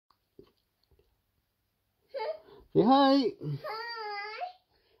Say hi. Hi.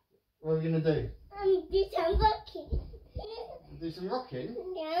 What are you going to do? Do some rocking. Do some rocking?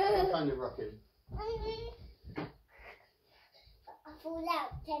 Yeah. What kind of rocking? I fall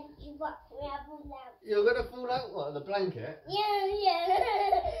out. Then you rock me. I fall out. You're going to fall out, what, the blanket? Yeah.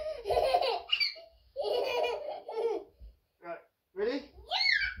 Right, ready?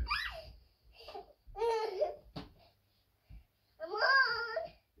 Come on.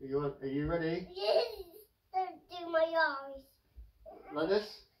 Are you ready? Yes. Don't do my eyes. Like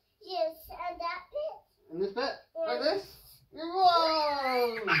this? Yes, and that bit. And this bit? Yeah. Like this?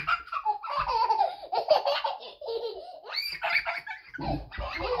 Whoa!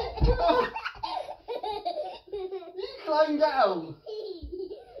 You climbed out!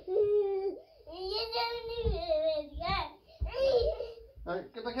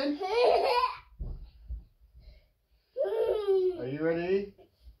 Right, get back in. Are you ready?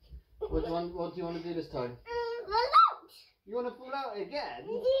 What do you want to do this time? You want to fall out again?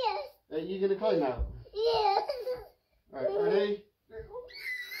 Yes. Are you going to climb out? Yes. Right, ready?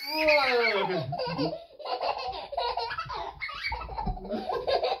 Whoa!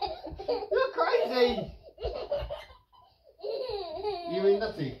 You're crazy! You mean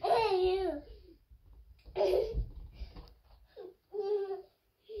nutty?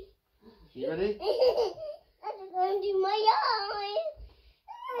 You ready? I'm going to do my eyes.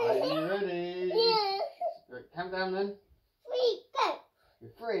 Are you ready? Yes. Right, count down then. 3, go.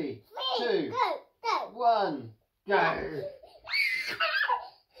 3, 3, 2, go. 1, go!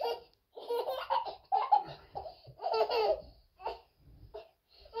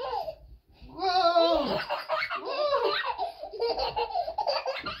 Whoa! Whoa!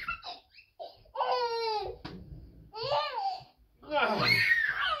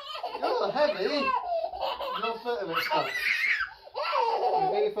 You're heavy. Your foot a bit stuck.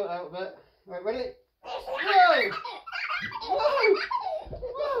 Get your foot out a bit. Right, ready? Whoa! Whoa!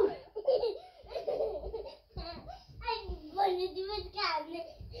 Whoa! I want to do it again.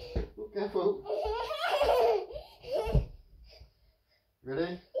 Oh, careful.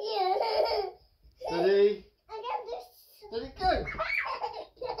 Ready? Yeah. Steady. I got this. Steady, go!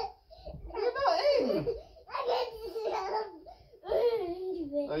 You're not in!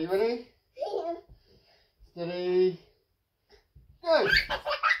 Are you ready? Steady. Go! What's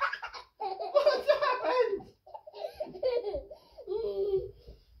happened?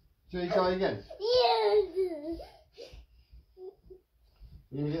 Shall we try again?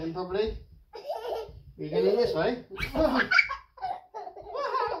 You gonna get in properly? You going in this way? Wow!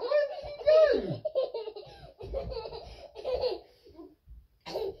 Where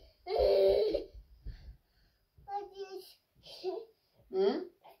did you go? Hmm?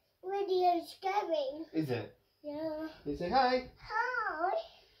 Radio's going. Is it? Yeah. You say hi. Hi.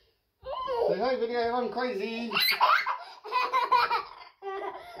 Say hi, video. I'm crazy. What?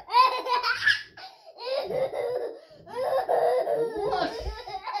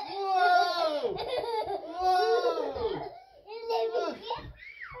 Whoa! Whoa!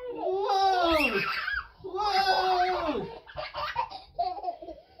 Whoa! Whoa!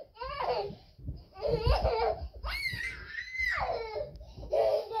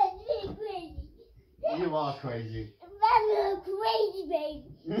 You are crazy. I'm a crazy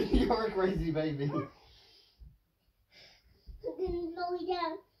baby. You're a crazy baby. I'm gonna lie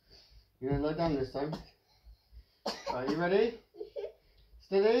down. You're gonna lie down this time. Are you ready?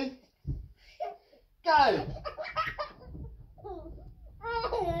 Steady. Go! Why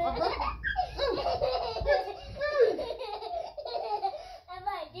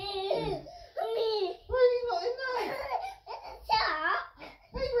are you not in there?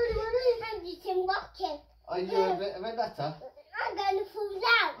 Are you ready? Are you a bit better? I'm going to fall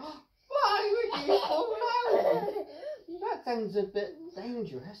out. Why would you fall out? That sounds a bit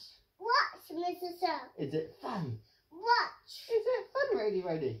dangerous. Watch, Mr. Sir. Is it fun? Watch. Is it fun, Ready?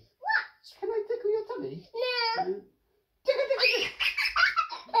 Watch. Can I tickle your tummy? No. Tickle, tickle, tickle.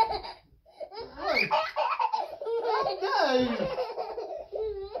 Oh no!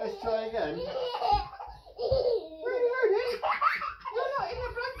 Let's try again. Ready? You're not in the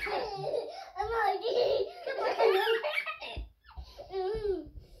blanket. I'm already. Get back in there.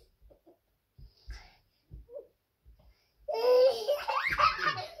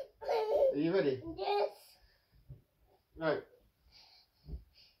 Are you ready? Yes. Right.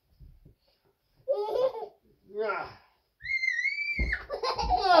 Yeah.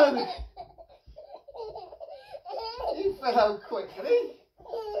 No! You fell out quickly.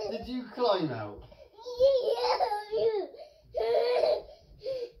 Did you climb out?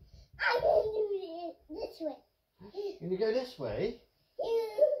 I'm going to do this way. Can you go this way?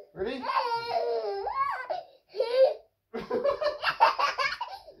 Ready?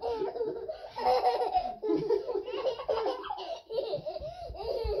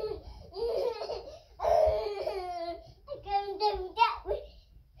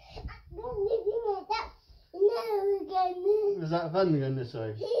 Was that fun going this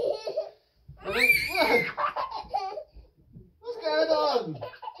way? Ready? Whoa! What's going on?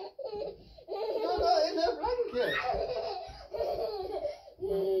 You're not in a blanket.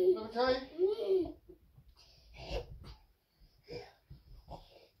 Okay?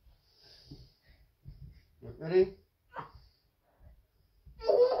 Ready?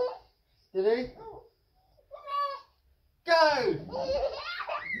 Steady? Go!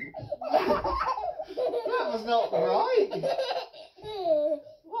 That was not right.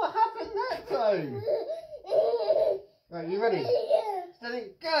 What happened that time? Right, you ready? Steady,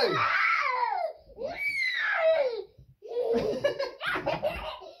 go!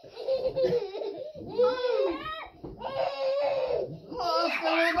 What's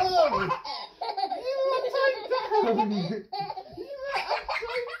going on? You were upside down! You were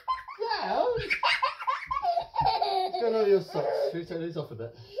upside down? What's going on with your socks? Should we take these off a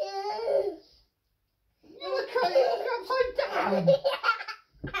bit? You were crazy, you're upside down!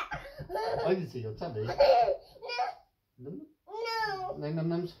 I can see your tummy. Num? No. No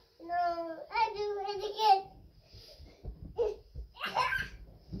num-nums? No. I do it again.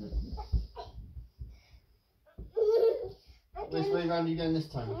 Which way round are you going this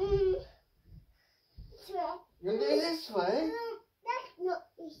time? This way. You're going to go this way? That's not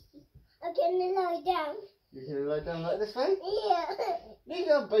easy. I'm gonna lie down. You're going to lie down like this way? Yeah. Leave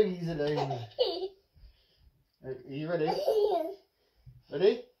your babies alone. Are you ready?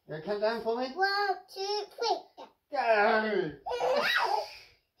 Ready? You going to count down for me? 1, 2, 3. Go!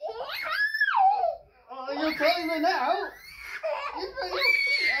 Oh, you're climbing out! You put your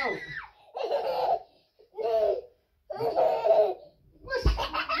feet out! What's...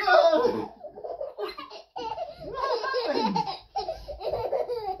 No! What happened?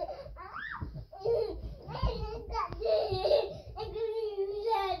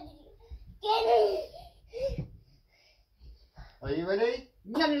 Are you ready?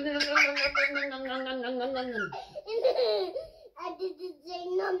 I didn't say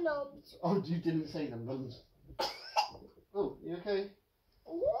num-nums. Oh, you didn't say them, buns. Oh, you okay?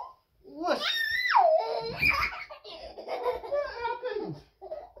 What? What happened?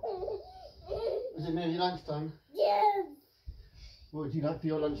 Is it nearly lunchtime? Yes. What would you like for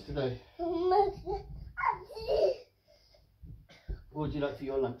your lunch today? What would you like for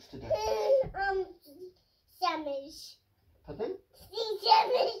your lunch today? Sandwich. Pardon?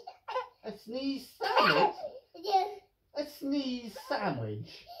 Sandwich. A sneeze sandwich? Yeah. A sneeze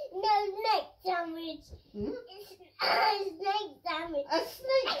sandwich? No, neck sandwich. Hmm? Snake sandwich. A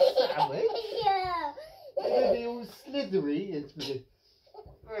snake sandwich? Yeah. It's going to be all slithery. It's going to be...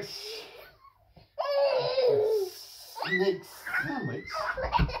 Snake sandwich?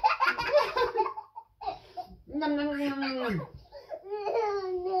 Nom, nom, nom, nom, nom.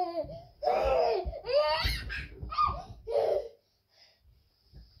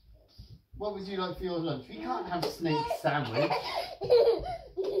 What would you like for your lunch? We can't have snake sandwich.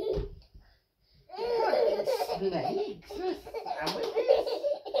 You can't eat snakes. They're sandwiches.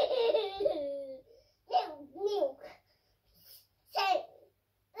 Milk.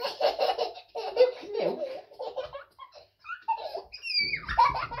 Milk.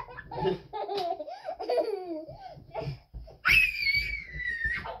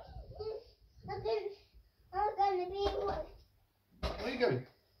 I'm gonna be one. Where are you going?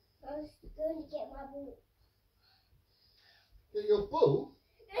 I was going to get my ball. Get your bull?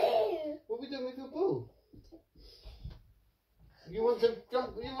 What are we doing with your bull? You want to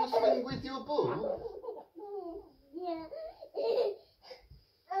jump? You want to swing with your bull? Yeah.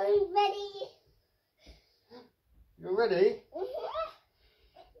 I'm ready. You're ready? I'm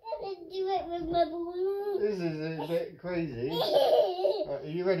gonna do it with my ball. This is a bit crazy. Right, are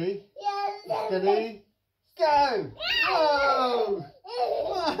you ready? Yes. Steady. Go! Whoa!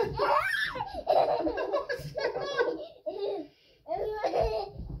 What? What's going on?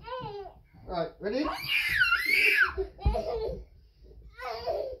 Right, ready?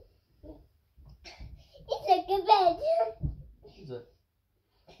 It's like a bed. Is it?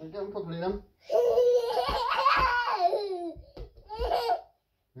 Are you going properly then?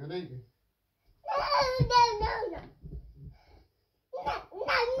 Ready? No.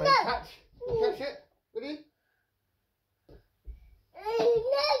 Right, catch. Catch it. Ready?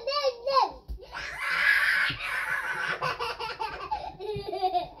 No.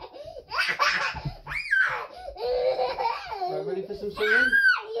 Right, ready for some singing?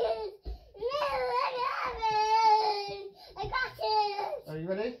 I got it. Are you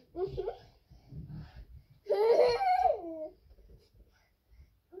ready?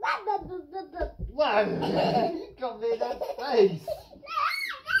 Wow! You got me in that face!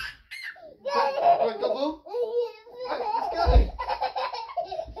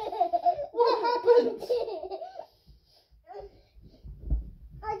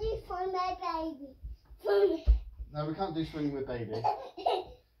 do swimming with baby.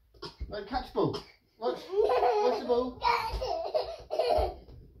 Right, catch the ball. Watch the ball.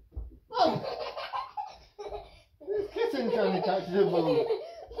 Oh! This kitten trying to catch the ball.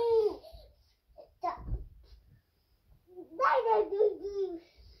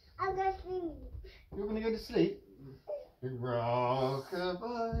 I'm going to sleep. You're going to go to sleep?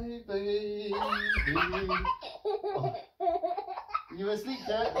 Rock-a-bye, baby. Oh. You asleep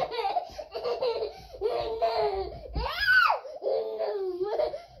yet?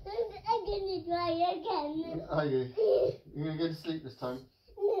 I'm going to try again. Are you? You're going to go to sleep this time?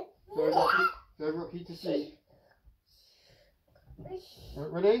 Go Rocky to sleep.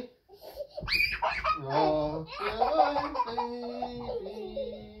 Right, ready? Rock-a-bye, baby,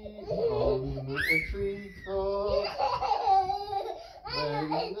 on the treetop. What are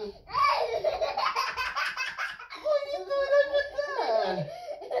you doing over there?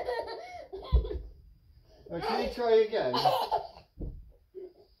 Right, can you try again?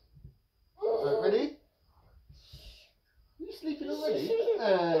 Right, ready? Are you sleeping already?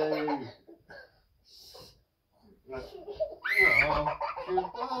 Hey.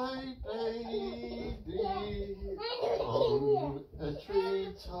 Goodbye, baby, on a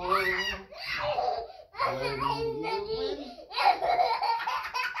treetop.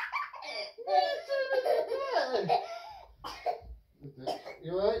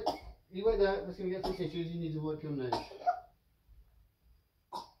 You alright? You wait there, I'm just going to get some tissues, you need to wipe your nose.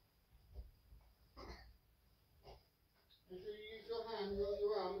 Could you use your hand,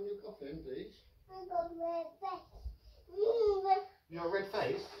 your arm and your coffin, please? I got red face. You got a red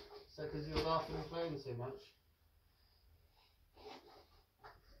face? So because you're laughing and playing so much?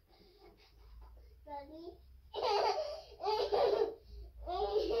 Daddy.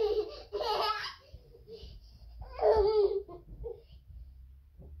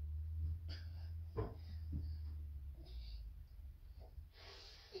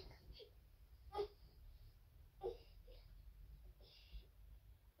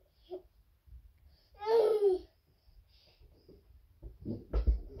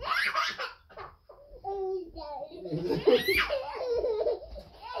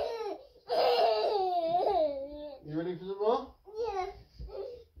 You ready for some more? Yeah.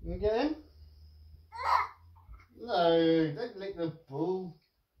 You get in? No, don't lick the ball.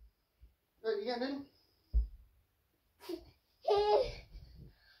 Look, you getting in?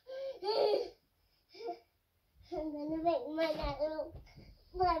 I'm gonna make my dad look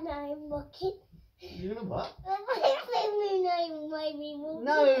when I'm walking. You're gonna what? No,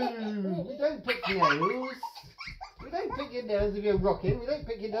 No, we don't pick nails. We don't pick your nails if you're rocking. We don't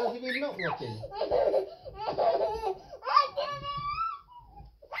pick your nails if you're not rocking.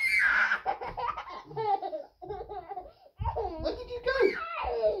 Where did you go?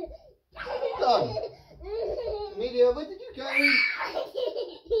 Where have you gone? Amelia, where did you go?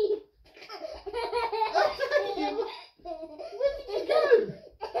 I'll tell you. Where did you go?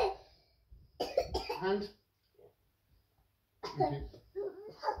 Hand. Okay.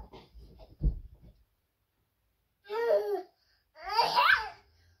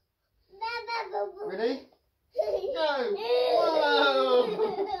 Ready? Go! Whoa!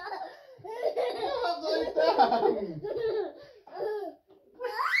 Upside down!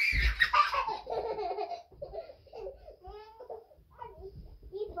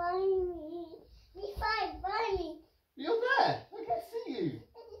 Find me. You're there! I can see you!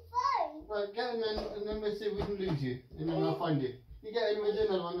 Right, get in then, and then we'll see if we can lose you. And then I'll find you. You get in, we'll do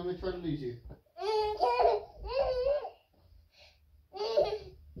another one, and we'll try to lose you.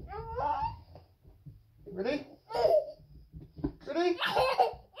 Ready? Ready?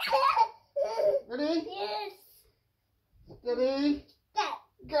 Ready? Yes. Ready?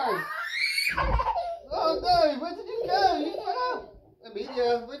 Go! Oh no! Where did you go? You fell out!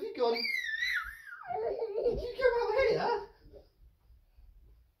 Amelia, where have you gone? Did you come out here?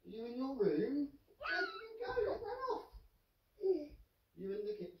 Are you in your room? Where did you go? You ran off. You in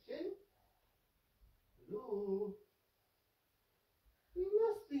the kitchen? Hello? You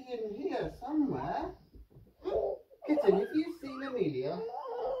must be in here somewhere. Kitten, have you seen Amelia?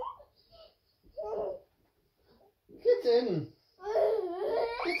 Kitten!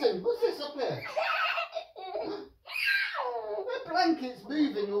 Kitten, what's this up here? The blanket's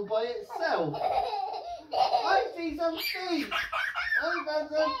moving all by itself. I see some feet. I found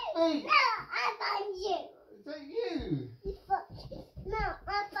some feet. No, I find you. Is that you? No,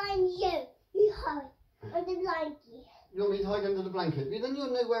 I find you. You hide under the blanket. You want me to hide under the blanket? Well, then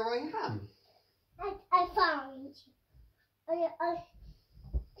you'll know where I am. I found you.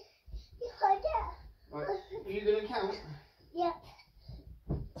 You hide there. Right, are you going to count? Yep.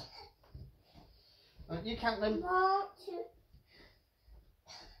 You count them. 1, 2.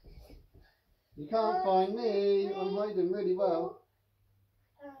 You can't find me. I'm hiding really well.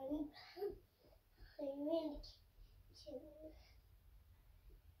 I'm really cute.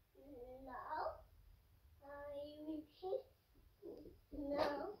 Now, I repeat.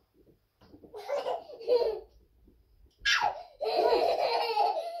 Now.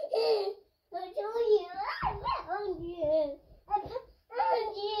 I told you. I found you. I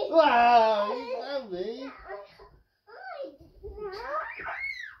found you. Wow, you found me.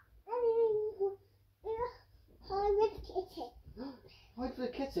 Hide for the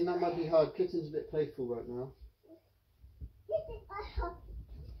kitten, that might be hard. Kitten's a bit playful right now.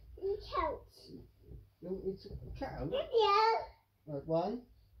 You count. You want me to count? Yeah. Right, 1.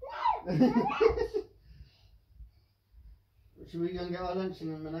 No. Should we go and get our lunch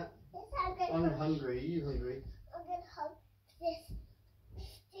in a minute? I'm hungry. Are you hungry? I'm gonna hug this.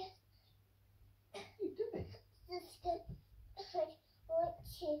 What are you doing? This good. I want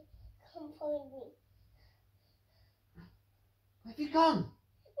to come find me. Where have you gone?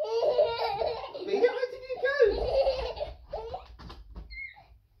 Where did you go?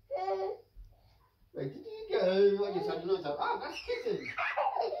 Where did you go? I just had a noise out. Ah, that's Kitten.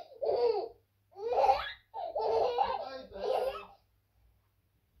 Bye, babe.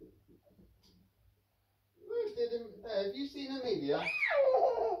 Have you seen Amelia?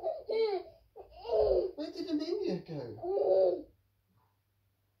 Where did Amelia go?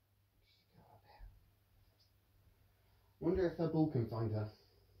 Wonder if her ball can find her.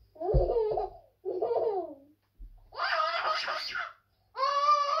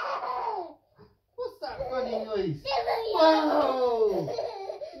 What's that funny noise? Whoa!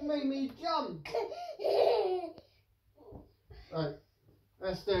 You made me jump. Right,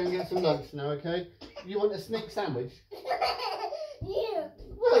 let's go and get some lunch now, okay? You want a snake sandwich? Yeah.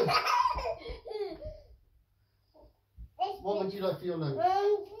 Whoa. What would you like for your lunch?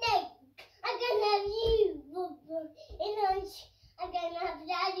 Snake. I'm gonna have you for lunch. I'm gonna have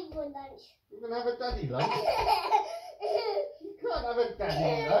Daddy for lunch. You're going to have a daddy lunch? You can't have a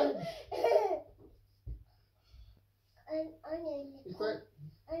daddy lunch. Is that...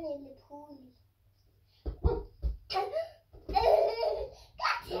 I'm in the pool. Oh,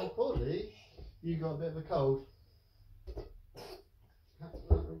 you're poorly. You got a bit of a cold.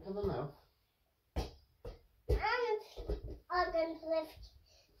 Cover mouth. I'm going to lift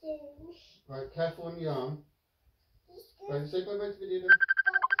soon. Right, careful on your arm. Right, say bye bye to video then.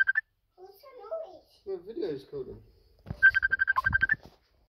 What's the noise? What video is called then?